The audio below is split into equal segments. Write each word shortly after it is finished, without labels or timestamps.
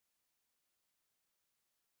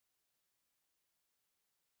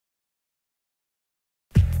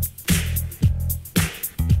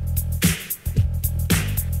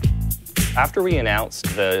After we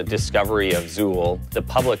announced the discovery of Zuul, the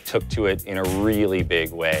public took to it in a really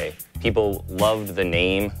big way. People loved the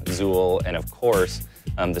name Zuul, and of course,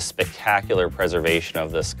 the spectacular preservation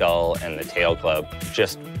of the skull and the tail club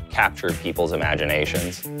just captured people's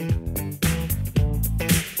imaginations.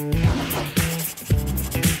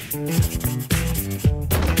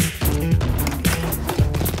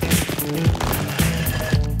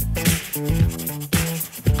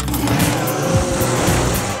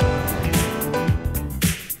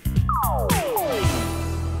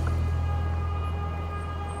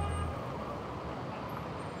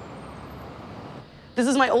 This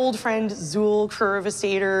is my old friend, Azul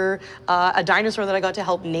Kirov, a dinosaur that I got to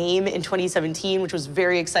help name in 2017, which was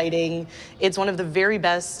very exciting. It's one of the very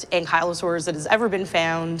best ankylosaurs that has ever been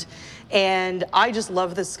found. And I just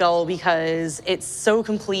love this skull because it's so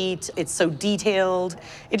complete, it's so detailed.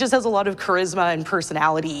 It just has a lot of charisma and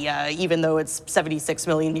personality, even though it's 76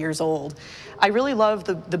 million years old. I really love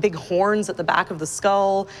the big horns at the back of the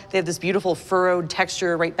skull. They have this beautiful furrowed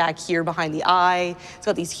texture right back here behind the eye. It's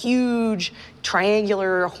got these huge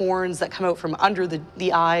triangular horns that come out from under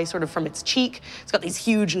the eye, sort of from its cheek. It's got these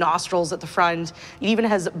huge nostrils at the front. It even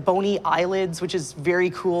has bony eyelids, which is very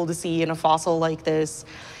cool to see in a fossil like this.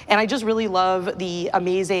 And I just really love the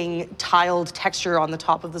amazing tiled texture on the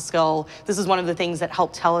top of the skull. This is one of the things that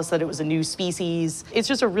helped tell us that it was a new species. It's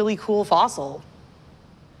just a really cool fossil.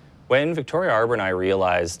 When Victoria Arbour and I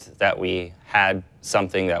realized that we had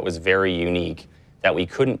something that was very unique, that we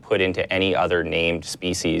couldn't put into any other named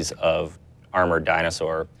species of armored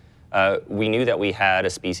dinosaur, we knew that we had a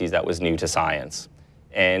species that was new to science.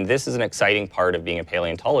 And this is an exciting part of being a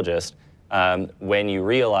paleontologist, when you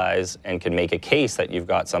realize and can make a case that you've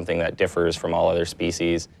got something that differs from all other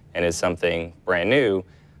species and is something brand new,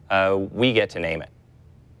 we get to name it.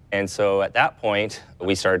 And so at that point,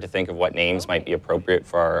 we started to think of what names might be appropriate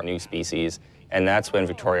for our new species. And that's when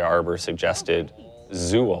Victoria Arbour suggested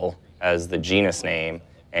Zuul as the genus name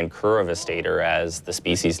and Kirov as the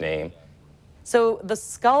species name. So the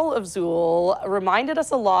skull of Zuul reminded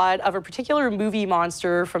us a lot of a particular movie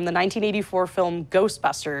monster from the 1984 film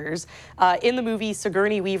Ghostbusters. In the movie,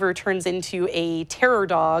 Sigourney Weaver turns into a terror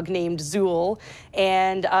dog named Zuul,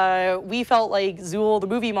 and we felt like Zuul, the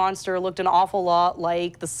movie monster, looked an awful lot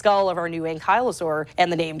like the skull of our new ankylosaur,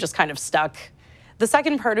 and the name just kind of stuck. The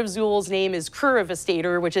second part of Zuul's name is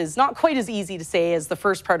Kirov, which is not quite as easy to say as the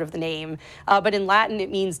first part of the name, but in Latin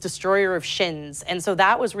it means destroyer of shins. And so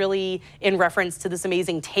that was really in reference to this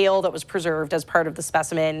amazing tail that was preserved as part of the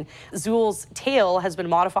specimen. Zuul's tail has been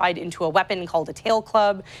modified into a weapon called a tail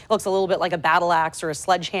club. It looks a little bit like a battle axe or a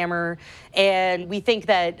sledgehammer. And we think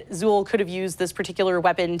that Zuul could have used this particular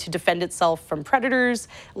weapon to defend itself from predators,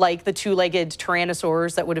 like the two-legged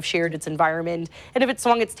tyrannosaurs that would have shared its environment. And if it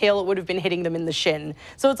swung its tail, it would have been hitting them in the shin.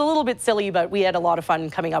 So it's a little bit silly, but we had a lot of fun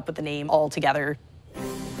coming up with the name all together.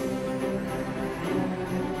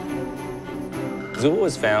 Zuul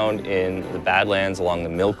was found in the Badlands along the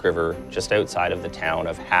Milk River, just outside of the town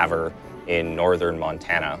of Havre in northern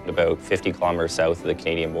Montana, about 50 kilometers south of the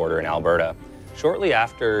Canadian border in Alberta. Shortly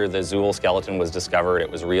after the Zuul skeleton was discovered,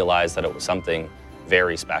 it was realized that it was something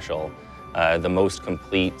very special. The most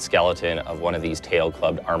complete skeleton of one of these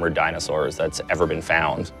tail-clubbed armored dinosaurs that's ever been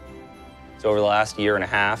found. So over the last year and a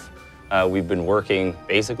half, we've been working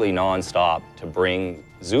basically non-stop to bring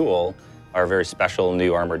Zuul, our very special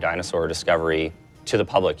new armored dinosaur discovery, to the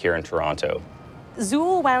public here in Toronto.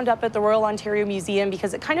 Zuul wound up at the Royal Ontario Museum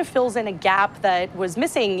because it kind of fills in a gap that was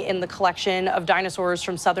missing in the collection of dinosaurs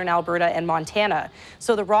from Southern Alberta and Montana.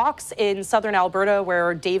 So the rocks in Southern Alberta,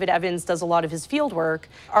 where David Evans does a lot of his field work,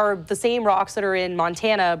 are the same rocks that are in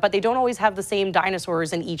Montana, but they don't always have the same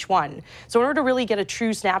dinosaurs in each one. So in order to really get a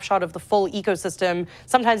true snapshot of the full ecosystem,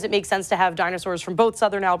 sometimes it makes sense to have dinosaurs from both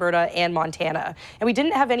Southern Alberta and Montana. And we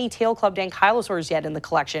didn't have any tail-clubbed ankylosaurs yet in the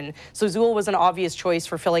collection, so Zuul was an obvious choice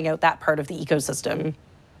for filling out that part of the ecosystem.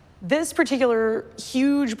 This particular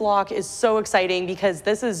huge block is so exciting because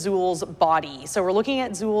this is Zuul's body. So we're looking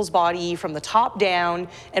at Zuul's body from the top down,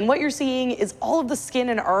 and what you're seeing is all of the skin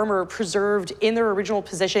and armor preserved in their original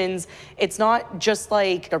positions. It's not just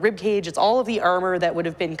like a rib cage, it's all of the armor that would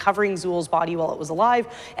have been covering Zuul's body while it was alive.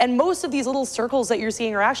 And most of these little circles that you're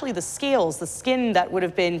seeing are actually the scales, the skin that would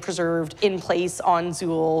have been preserved in place on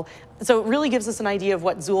Zuul. So it really gives us an idea of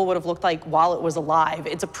what Zuul would have looked like while it was alive.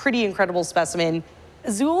 It's a pretty incredible specimen.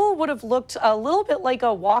 Zuul would have looked a little bit like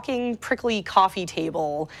a walking, prickly coffee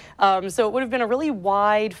table. So it would have been a really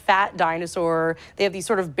wide, fat dinosaur. They have these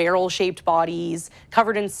sort of barrel-shaped bodies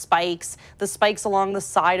covered in spikes. The spikes along the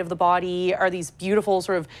side of the body are these beautiful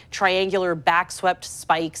sort of triangular back-swept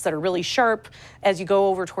spikes that are really sharp. As you go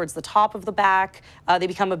over towards the top of the back, they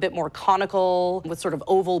become a bit more conical with sort of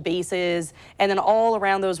oval bases. And then all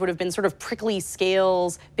around those would have been sort of prickly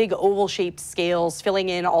scales, big oval-shaped scales filling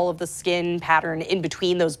in all of the skin pattern in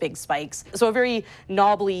between those big spikes. So a very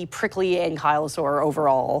knobbly, prickly ankylosaur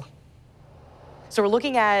overall. So we're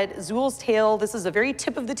looking at Zuul's tail. This is the very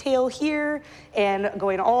tip of the tail here, and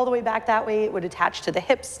going all the way back that way, it would attach to the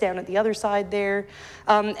hips down at the other side there.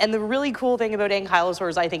 And the really cool thing about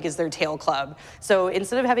ankylosaurs, I think, is their tail club. So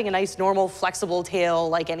instead of having a nice, normal, flexible tail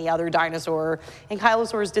like any other dinosaur,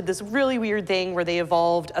 ankylosaurs did this really weird thing where they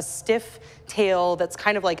evolved a stiff tail that's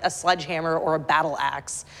kind of like a sledgehammer or a battle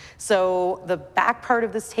axe. So the back part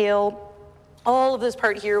of this tail, all of this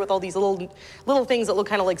part here with all these little things that look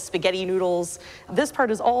kind of like spaghetti noodles. This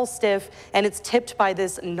part is all stiff, and it's tipped by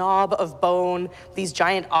this knob of bone, these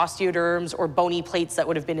giant osteoderms or bony plates that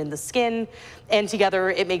would have been in the skin. And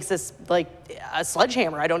together it makes this like a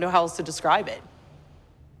sledgehammer. I don't know how else to describe it.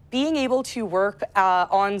 Being able to work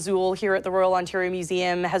on Zuul here at the Royal Ontario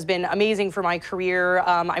Museum has been amazing for my career.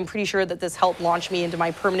 I'm pretty sure that this helped launch me into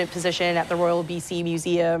my permanent position at the Royal BC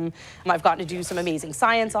Museum. I've gotten to do some amazing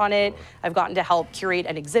science on it. I've gotten to help curate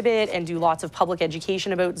an exhibit and do lots of public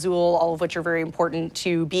education about Zuul, all of which are very important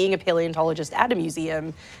to being a paleontologist at a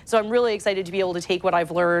museum. So I'm really excited to be able to take what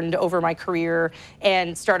I've learned over my career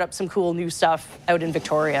and start up some cool new stuff out in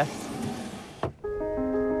Victoria.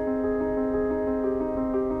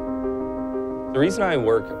 The reason I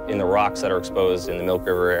work in the rocks that are exposed in the Milk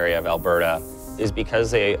River area of Alberta is because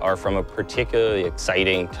they are from a particularly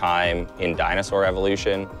exciting time in dinosaur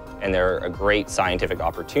evolution, and they're a great scientific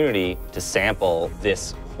opportunity to sample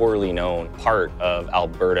this poorly known part of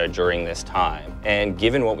Alberta during this time. And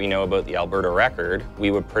given what we know about the Alberta record, we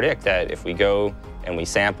would predict that if we go and we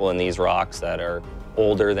sample in these rocks that are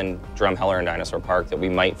older than Drumheller and Dinosaur Park, that we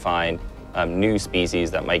might find new species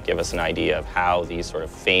that might give us an idea of how these sort of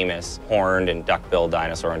famous horned and duck-billed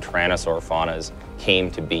dinosaur and tyrannosaur faunas came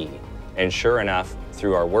to be. And sure enough,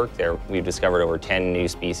 through our work there, we've discovered over 10 new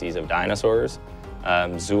species of dinosaurs,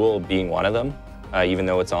 Zuul being one of them, even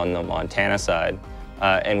though it's on the Montana side.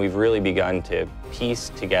 And we've really begun to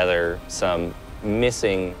piece together some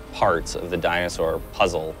missing parts of the dinosaur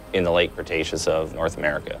puzzle in the late Cretaceous of North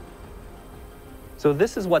America. So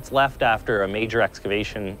this is what's left after a major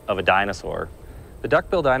excavation of a dinosaur. The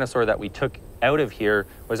duck-billed dinosaur that we took out of here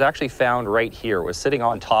was actually found right here. It was sitting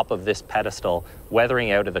on top of this pedestal,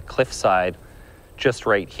 weathering out of the cliffside just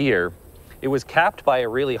right here. It was capped by a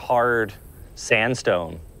really hard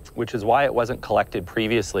sandstone, which is why it wasn't collected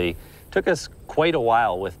previously. It took us quite a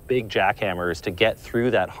while with big jackhammers to get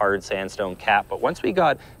through that hard sandstone cap. But once we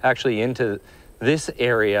got actually into this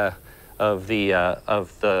area of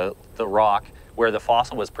the rock, where the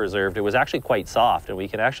fossil was preserved, it was actually quite soft, and we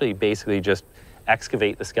can actually basically just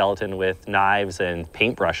excavate the skeleton with knives and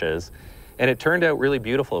paintbrushes. And it turned out really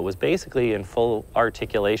beautiful. It was basically in full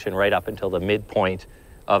articulation right up until the midpoint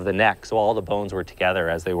of the neck, so all the bones were together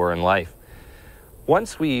as they were in life.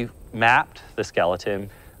 Once we mapped the skeleton,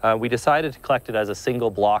 we decided to collect it as a single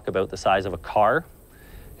block about the size of a car.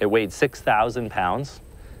 It weighed 6,000 pounds,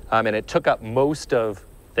 and it took up most of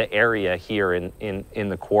the area here in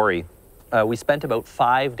the quarry. We spent about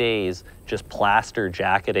 5 days just plaster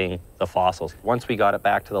jacketing the fossils. Once we got it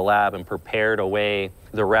back to the lab and prepared away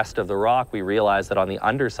the rest of the rock, we realized that on the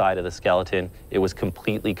underside of the skeleton, it was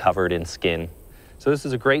completely covered in skin. So this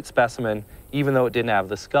is a great specimen. Even though it didn't have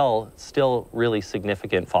the skull, it's still really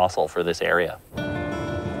significant fossil for this area.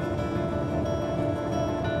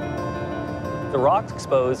 The rocks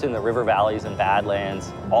exposed in the river valleys and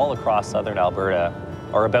badlands all across southern Alberta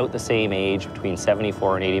are about the same age, between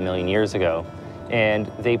 74 and 80 million years ago, and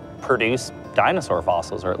they produce dinosaur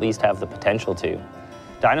fossils, or at least have the potential to.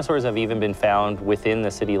 Dinosaurs have even been found within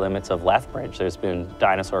the city limits of Lethbridge. There's been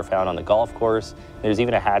dinosaur found on the golf course. There's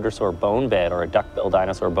even a hadrosaur bone bed, or a duck-billed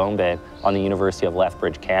dinosaur bone bed, on the University of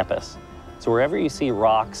Lethbridge campus. So wherever you see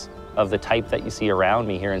rocks of the type that you see around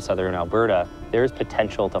me here in southern Alberta, there's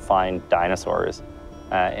potential to find dinosaurs.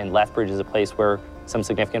 And Lethbridge is a place where some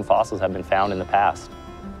significant fossils have been found in the past.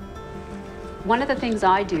 One of the things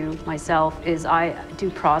I do myself is I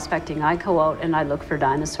do prospecting. I go out and I look for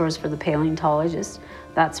dinosaurs for the paleontologists.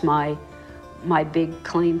 That's my big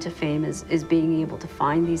claim to fame is being able to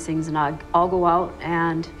find these things. And I'll go out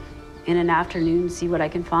and in an afternoon see what I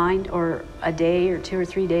can find, or a day or 2 or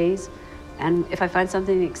 3 days, And if I find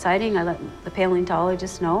something exciting, I let the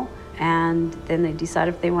paleontologists know, and then they decide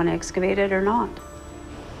if they want to excavate it or not.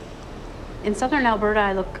 In Southern Alberta,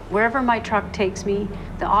 I look wherever my truck takes me.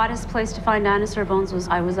 The oddest place to find dinosaur bones was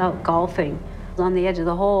I was out golfing. On the edge of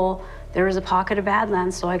the hole, there was a pocket of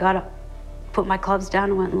badlands, so I got up, put my clubs down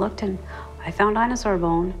and went and looked, and I found dinosaur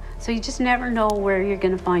bone. So you just never know where you're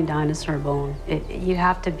going to find dinosaur bone. You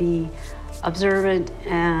have to be observant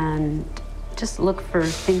and just look for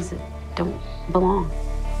things that don't belong.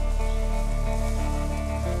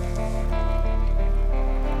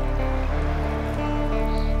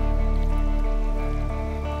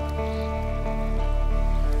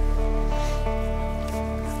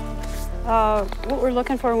 What we're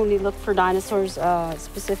looking for when we look for dinosaurs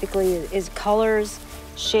specifically is colors,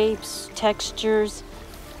 shapes, textures.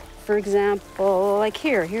 For example, like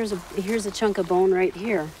here's a chunk of bone right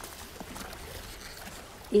here.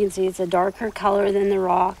 You can see it's a darker color than the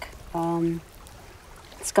rock.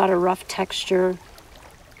 It's got a rough texture.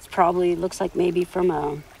 It's probably looks like maybe from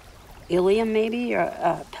a ilium maybe, or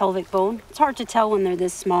a pelvic bone. It's hard to tell when they're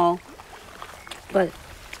this small, but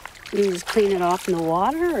you can just clean it off in the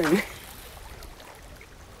water, and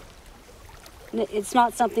it's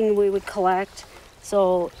not something we would collect,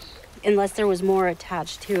 so unless there was more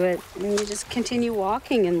attached to it, and you just continue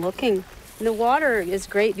walking and looking. And the water is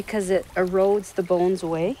great because it erodes the bones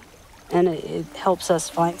away, and it helps us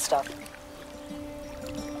find stuff.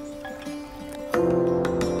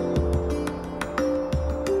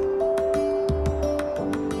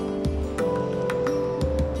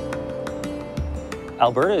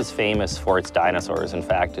 Alberta is famous for its dinosaurs. In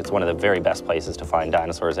fact, it's one of the very best places to find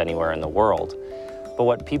dinosaurs anywhere in the world. But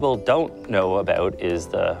what people don't know about is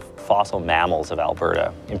the fossil mammals of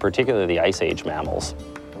Alberta, in particular the Ice Age mammals.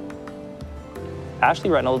 Ashley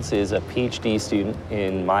Reynolds is a PhD student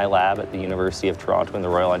in my lab at the University of Toronto in the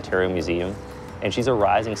Royal Ontario Museum, and she's a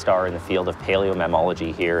rising star in the field of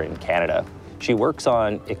paleomammalogy here in Canada. She works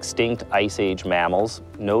on extinct Ice Age mammals,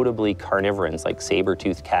 notably carnivorans like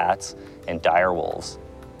saber-toothed cats and dire wolves.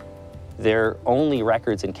 Their only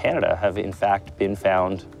records in Canada have in fact been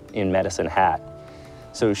found in Medicine Hat.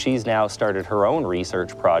 So she's now started her own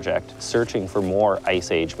research project searching for more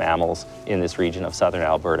Ice Age mammals in this region of Southern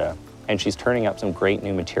Alberta, and she's turning up some great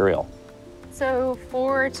new material. So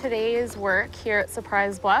for today's work here at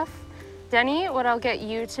Surprise Bluff, Denny, what I'll get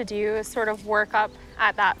you to do is sort of work up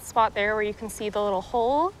at that spot there where you can see the little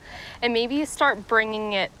hole, and maybe start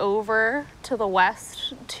bringing it over to the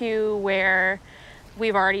west to where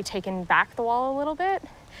we've already taken back the wall a little bit.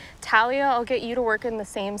 Talia, I'll get you to work in the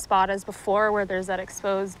same spot as before where there's that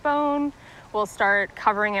exposed bone. We'll start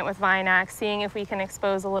covering it with Vinax, seeing if we can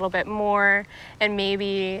expose a little bit more, and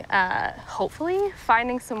maybe, hopefully,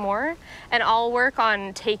 finding some more. And I'll work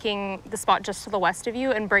on taking the spot just to the west of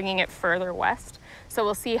you and bringing it further west. So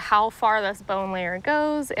we'll see how far this bone layer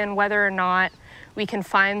goes and whether or not we can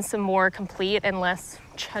find some more complete and less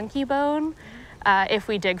chunky bone if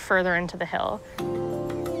we dig further into the hill.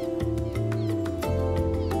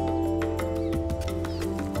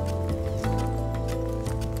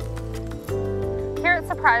 Here at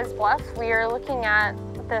Surprise Bluff, we are looking at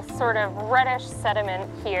this sort of reddish sediment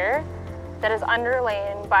here that is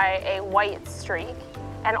underlain by a white streak.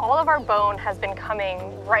 And all of our bone has been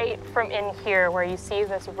coming right from in here where you see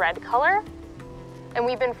this red color. And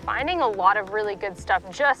we've been finding a lot of really good stuff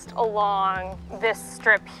just along this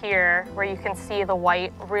strip here where you can see the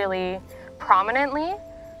white really prominently.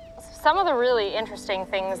 Some of the really interesting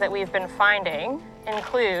things that we've been finding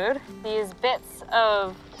include these bits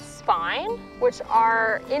of spine, which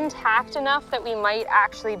are intact enough that we might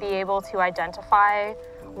actually be able to identify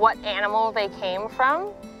what animal they came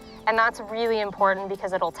from. And that's really important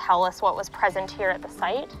because it'll tell us what was present here at the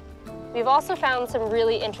site. We've also found some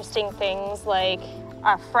really interesting things like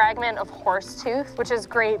a fragment of horse tooth, which is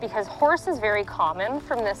great because horse is very common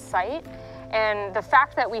from this site. And the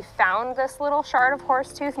fact that we found this little shard of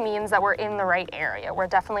horse tooth means that we're in the right area. We're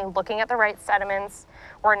definitely looking at the right sediments.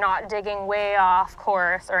 We're not digging way off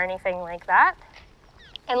course or anything like that.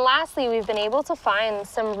 And lastly, we've been able to find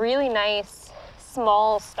some really nice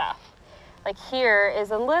small stuff. Like here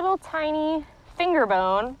is a little tiny finger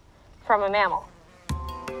bone from a mammal.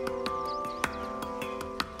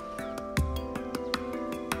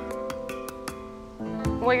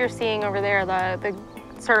 What you're seeing over there, the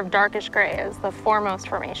sort of darkish gray is the foremost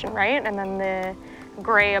formation, right? And then the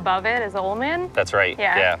gray above it is Ullman. That's right,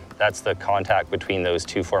 yeah. That's the contact between those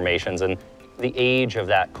two formations. And the age of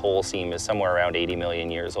that coal seam is somewhere around 80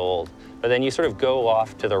 million years old. But then you sort of go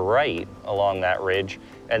off to the right along that ridge,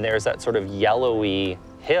 and there's that sort of yellowy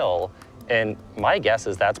hill, And my guess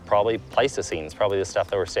is that's probably Pleistocene. It's probably the stuff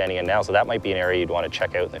that we're standing in now. So that might be an area you'd want to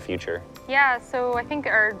check out in the future. Yeah, so I think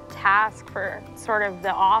our task for sort of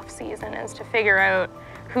the off season is to figure out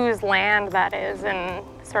whose land that is and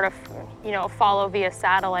sort of, you know, follow via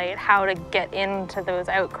satellite how to get into those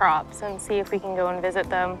outcrops and see if we can go and visit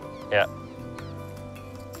them. Yeah.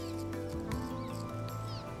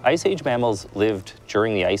 Ice Age mammals lived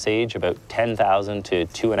during the Ice Age about 10,000 to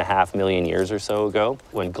 2.5 million years or so ago,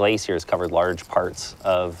 when glaciers covered large parts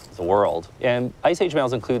of the world. And Ice Age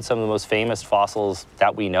mammals include some of the most famous fossils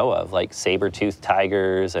that we know of, like saber-toothed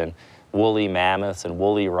tigers and woolly mammoths and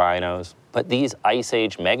woolly rhinos. But these Ice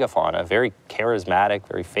Age megafauna, very charismatic,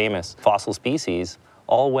 very famous fossil species,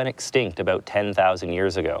 all went extinct about 10,000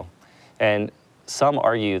 years ago. And some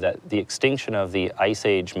argue that the extinction of the Ice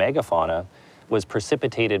Age megafauna was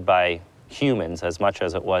precipitated by humans as much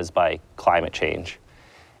as it was by climate change.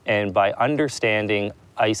 And by understanding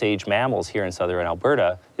Ice Age mammals here in Southern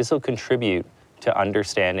Alberta, this will contribute to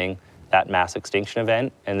understanding that mass extinction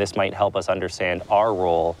event, and this might help us understand our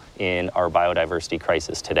role in our biodiversity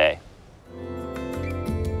crisis today.